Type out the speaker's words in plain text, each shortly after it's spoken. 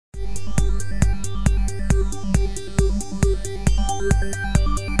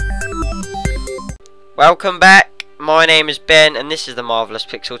Welcome back, my name is Ben and this is the Marvelous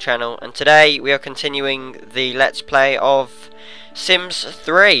Pixel channel, and today we are continuing the Let's Play of Sims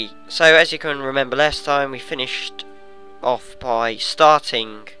 3. So as you can remember, last time we finished off by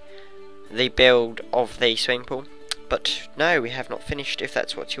starting the build of the swimming pool, but no, we have not finished, if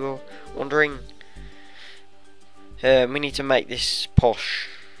that's what you were wondering. We need to make this posh.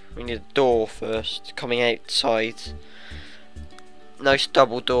 We need a door first, coming outside. Nice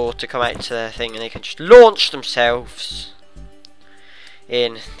double door to come out to their thing, and they can just launch themselves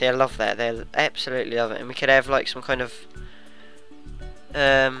in. They love that. They absolutely love it. And we could have like some kind of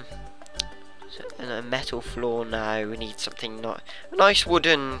a metal floor now. We need something not a nice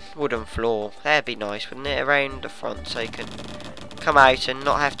wooden floor. That'd be nice, wouldn't it? Around the front, so you can come out and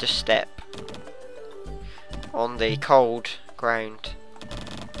not have to step on the cold ground.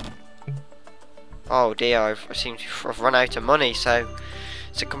 Oh dear, I seem to have run out of money, so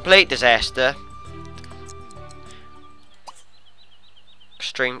it's a complete disaster.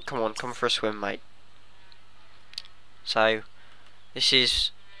 Extreme, come on, come for a swim, mate. So, this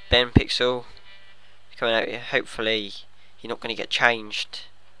is Ben Pixel coming out here. Hopefully, you're not going to get changed.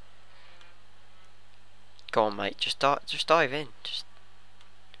 Go on, mate, just dive in. Just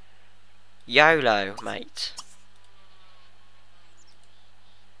YOLO, mate.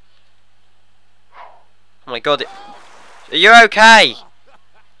 Oh my god, are you okay?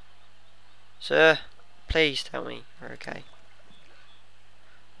 Sir, please tell me you're okay.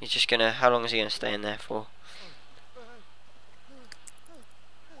 He's just gonna, how long is he gonna stay in there for?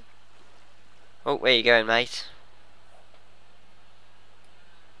 Oh, where you going, mate?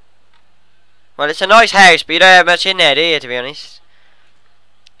 Well, it's a nice house, but you don't have much in there, do you, to be honest?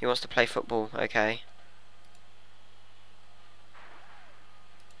 He wants to play football, okay.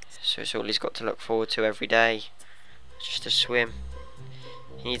 So it's all he's got to look forward to every day. Just to swim.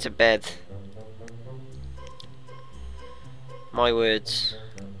 He needs a bed. My words.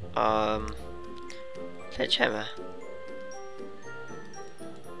 Sledgehammer.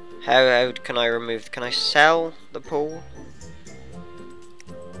 How can I remove? Can I sell the pool?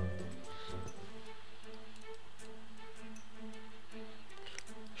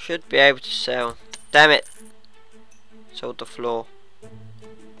 Should be able to sell. Damn it! Sold the floor.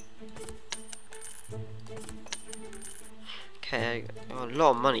 Okay, I got a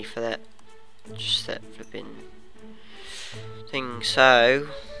lot of money for that. Just that flipping thing. So,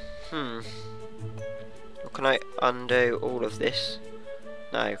 can I undo all of this?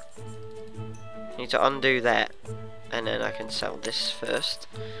 No. I need to undo that, and then I can sell this first.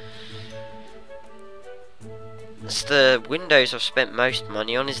 It's the windows I've spent most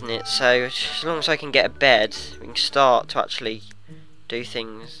money on, isn't it? So, as long as I can get a bed, we can start to actually do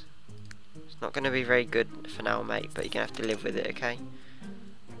things. Not going to be very good for now, mate, but you're going to have to live with it, okay?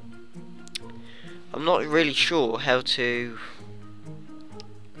 I'm not really sure how to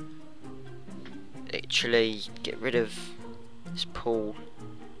actually get rid of this pool.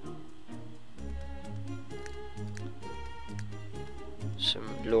 Some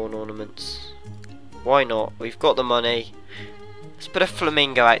lawn ornaments. Why not? We've got the money. Let's put a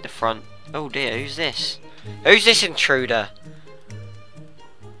flamingo out the front. Oh dear, who's this? Who's this intruder?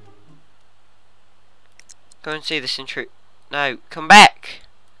 Go and see this intruder. No, come back!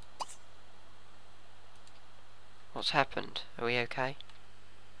 What's happened? Are we okay?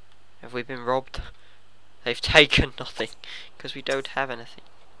 Have we been robbed? They've taken nothing, because we don't have anything.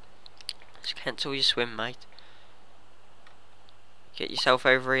 Just cancel your swim, mate. Get yourself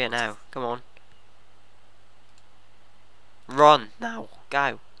over here now. Come on. Run! Now!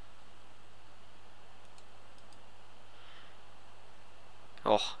 Go!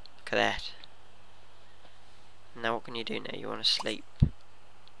 Oh, look at that. Now what can you do now? You want to sleep.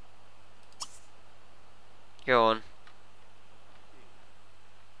 Go on.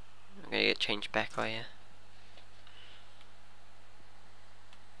 I'm gonna get changed back, are you?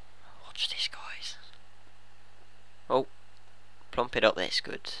 Watch this, guys. Oh, plump it up, that's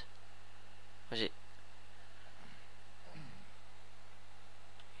good. Was it?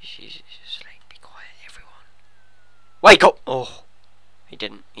 She's asleep, be quiet, everyone. Wake up! Oh, he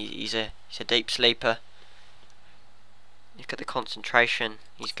didn't. He's a deep sleeper. Look at the concentration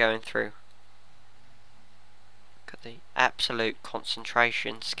he's going through. Look at the absolute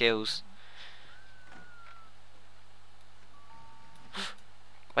concentration skills.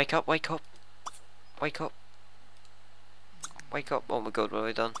 Wake up, wake up. Wake up. Wake up. Oh my god, what have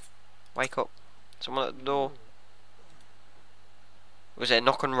we done? Wake up. Someone at the door. Was it a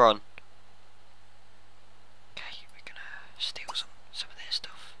knock and run? Okay, we're gonna steal some of their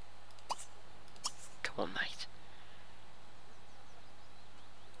stuff. Come on, mate.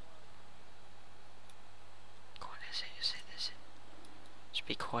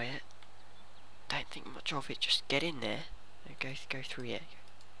 be quiet. Don't think much of it. Just get in there. Go through here.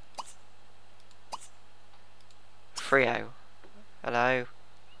 Frio. Hello.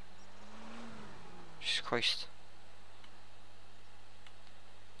 Jesus Christ.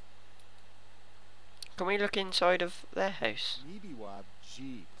 Can we look inside of their house?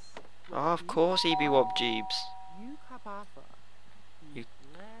 Oh, of course, EB-Wob Jeebs. You...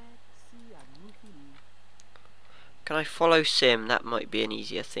 Can I follow Sim? That might be an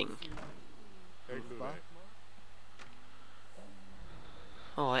easier thing.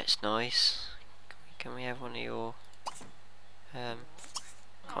 Oh, that's nice. Can we have one of your...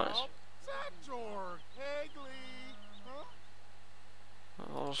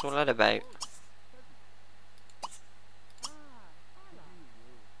 What's all that about?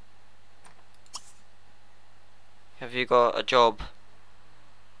 Have you got a job?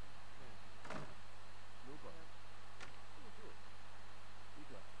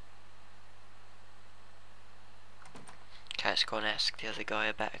 Okay, let's go and ask the other guy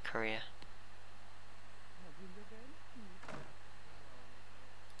about a career.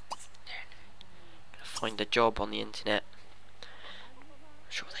 Gonna find a job on the internet. I'm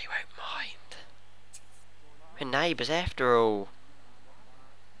sure they won't mind. We're neighbours after all.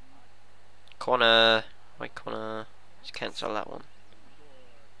 Connor. Why Connor? Let's cancel that one.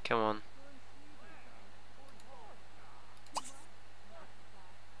 Come on.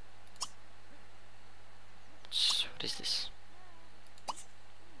 What is this?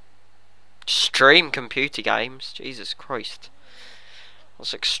 Extreme computer games? Jesus Christ.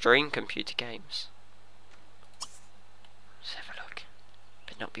 What's extreme computer games? Let's have a look.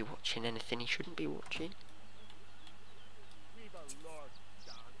 Better not be watching anything he shouldn't be watching.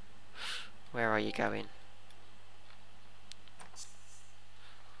 Where are you going?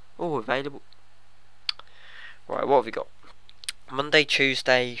 Oh, available. Right, what have we got? Monday,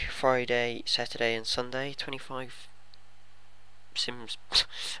 Tuesday, Friday, Saturday and Sunday. 25 Sims. I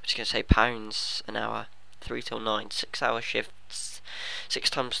was going to say pounds an hour. 3 till 9. 6 hour shifts. 6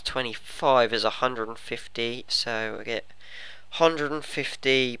 times 25 is 150. So I get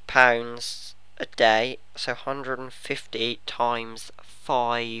 150 pounds a day. So 150 times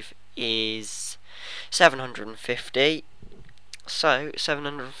 5 is 750. So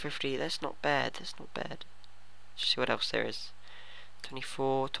 750, that's not bad, that's not bad. Let's see what else there is.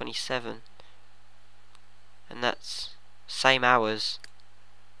 24, 27. And that's same hours.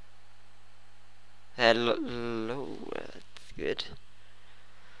 They're low, that's good.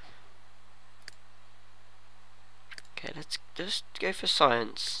 Okay, let's just go for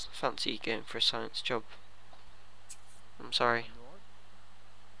science. Fancy going for a science job. I'm sorry.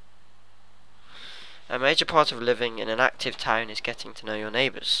 A major part of living in an active town is getting to know your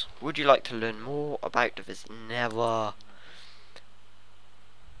neighbours. Would you like to learn more about the visit? Never.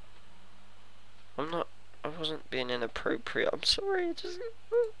 I wasn't being inappropriate. I'm sorry. I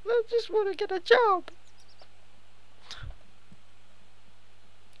just want to get a job.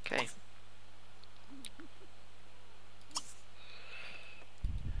 Okay.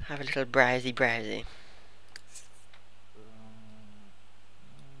 Have a little browsy.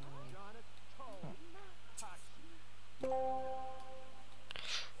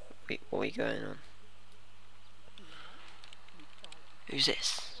 What are we going on? Who's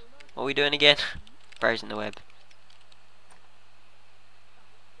this? What are we doing again? Browsing the web.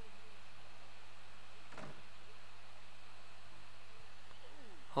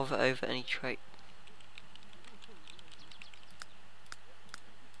 Hover over any trait.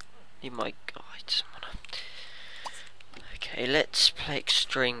 Need my... Oh, I just wanna... Okay, let's play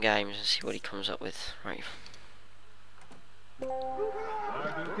extreme games and see what he comes up with. Right.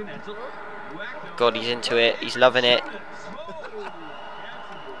 God, he's into it. He's loving it.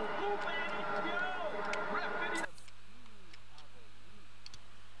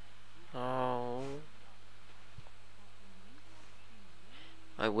 Oh.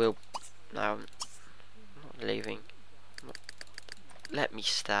 I will... No, I'm not leaving. Let me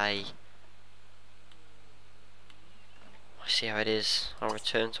stay. I see how it is. I'll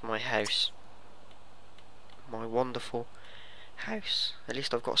return to my house. My wonderful house. At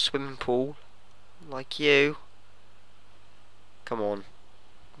least I've got a swimming pool. Like you. Come on.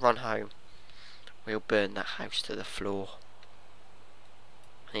 Run home. We'll burn that house to the floor.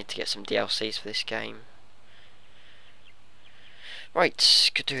 I need to get some DLCs for this game.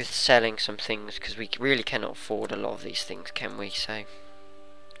 Right, could do with selling some things because we really cannot afford a lot of these things, can we? So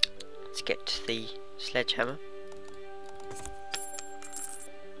let's get to the sledgehammer.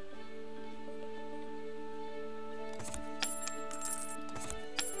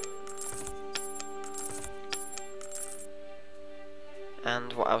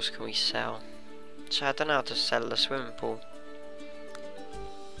 And what else can we sell? So I don't know how to sell the swimming pool.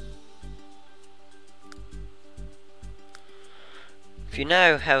 If you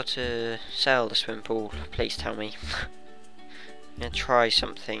know how to sell the swimming pool, please tell me. I'm gonna try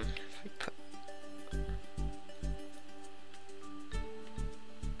something.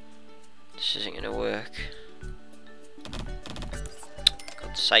 This isn't gonna work.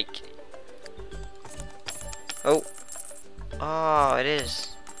 God's sake. Oh. Oh, it is.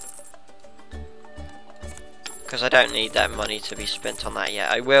 Because I don't need that money to be spent on that yet.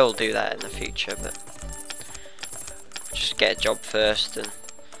 I will do that in the future, but just get a job first and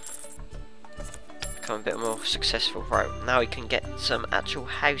become a bit more successful. Right, now we can get some actual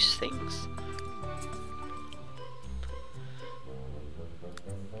house things.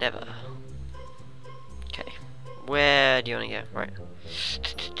 Never. Okay, where do you want to go? Right.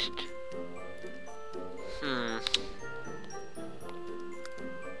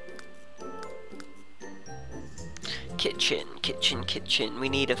 Kitchen.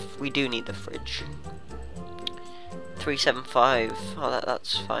 We do need the fridge. 375. Oh,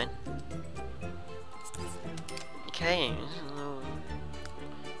 that's fine. Okay.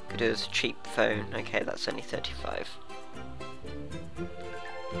 Could do this cheap phone. Okay, that's only 35.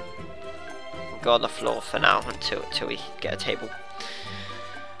 Go on the floor for now until we get a table.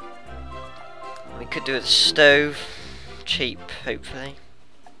 We could do a stove. Cheap, hopefully.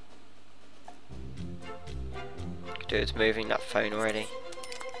 Dude's moving that phone already.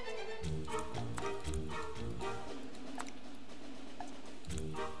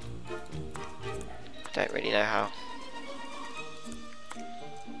 I don't really know how.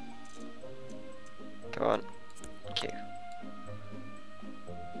 Come on. Thank you.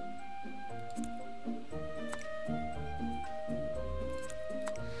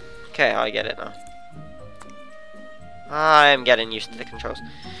 Okay, I get it now. I'm getting used to the controls.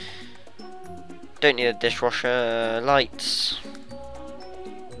 Don't need a dishwasher. Lights.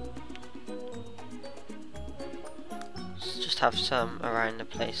 Let's just have some around the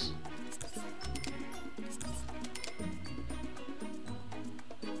place.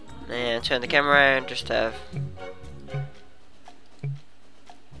 And turn the camera around just to have.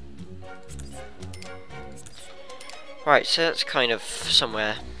 Right, so that's kind of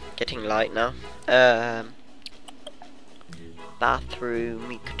somewhere getting light now. Bathroom,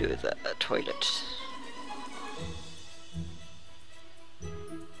 we could do with a toilet.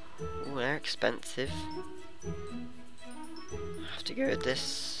 Ooh, they're expensive. I have to go with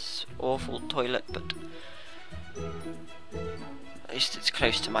this awful toilet, but at least it's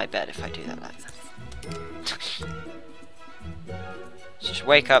close to my bed if I do that like that. Just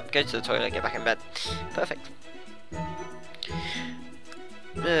wake up, go to the toilet, get back in bed. Perfect.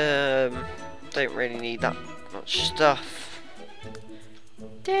 Don't really need that much stuff.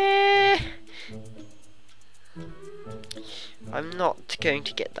 I'm not going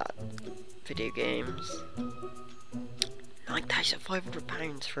to get that. Video games.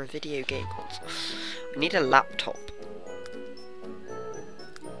 £9,500 for a video game console. I need a laptop.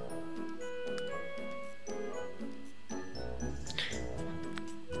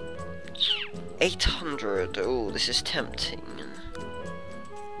 £800. Oh, this is tempting.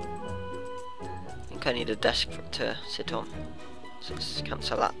 I think I need a desk to sit on. So let's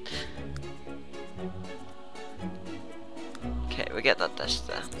cancel that. Okay, we get that desk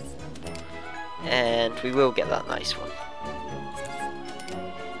there. And we will get that nice one.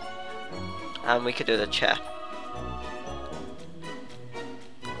 And we could do the chair.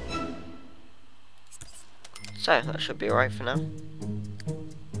 So, that should be alright for now.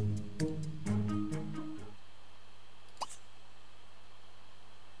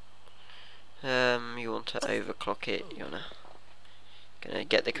 You want to overclock it, you wanna gonna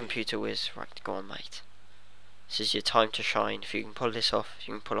get the computer whiz. Right, go on mate. This is your time to shine. If you can pull this off,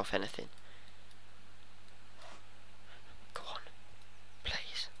 you can pull off anything. Go on,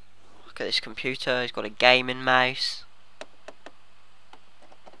 please. Look at this computer, he's got a gaming mouse.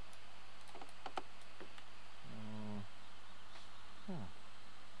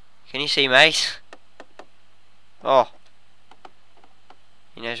 Can you see, mate? Oh.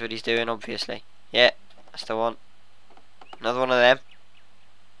 He knows what he's doing, obviously. Yeah, that's the one. Another one of them.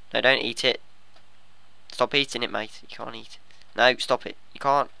 No, don't eat it. Stop eating it, mate. You can't eat it. No, stop it. You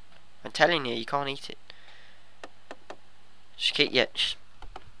can't. I'm telling you, you can't eat it. Just keep it.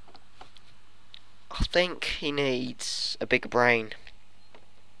 I think he needs a bigger brain.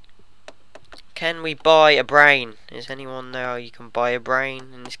 Can we buy a brain? Does anyone know how you can buy a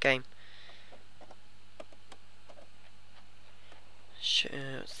brain in this game? Sure,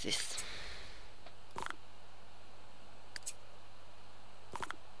 what's this?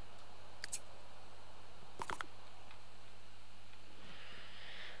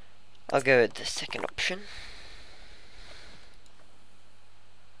 I'll go with the second option.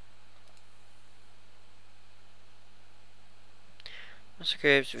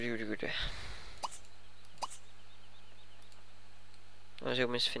 Scripts. I was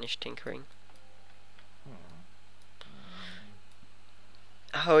almost finished tinkering.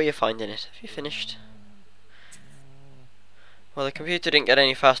 How are you finding it? Have you finished? Well, the computer didn't get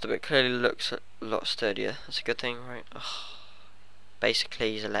any faster, but clearly looks a lot sturdier. That's a good thing, right? Ugh.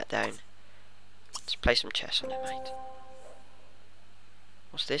 Basically, he's a letdown. Let's play some chess on it, mate.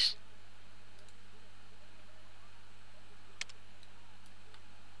 What's this?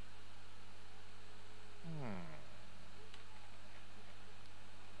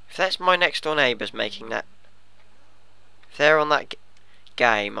 If that's my next door neighbours making that, if they're on that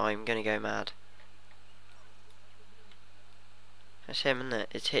game, I'm gonna go mad. That's him, isn't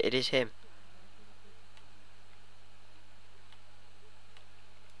it? It is him.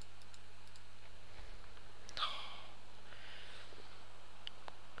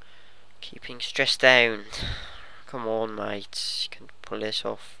 Keeping stress down. Come on, mate. You can pull this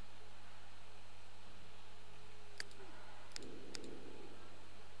off.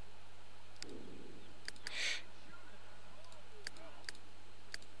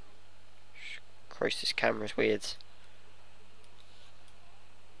 Christ, this camera's weird.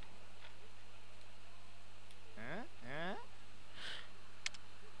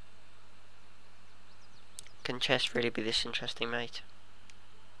 Can chess really be this interesting, mate?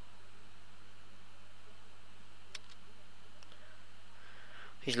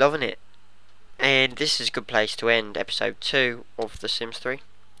 He's loving it. And this is a good place to end episode 2 of The Sims 3.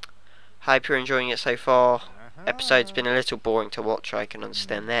 Hope you're enjoying it so far. Episode's been a little boring to watch, I can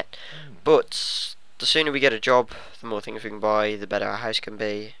understand that. But the sooner we get a job, the more things we can buy, the better our house can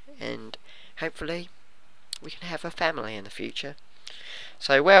be. And hopefully we can have a family in the future.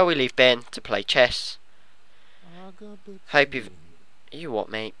 So where we leave Ben to play chess. Hope you've... You what,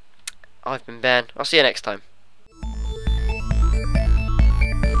 mate? I've been Ben. I'll see you next time.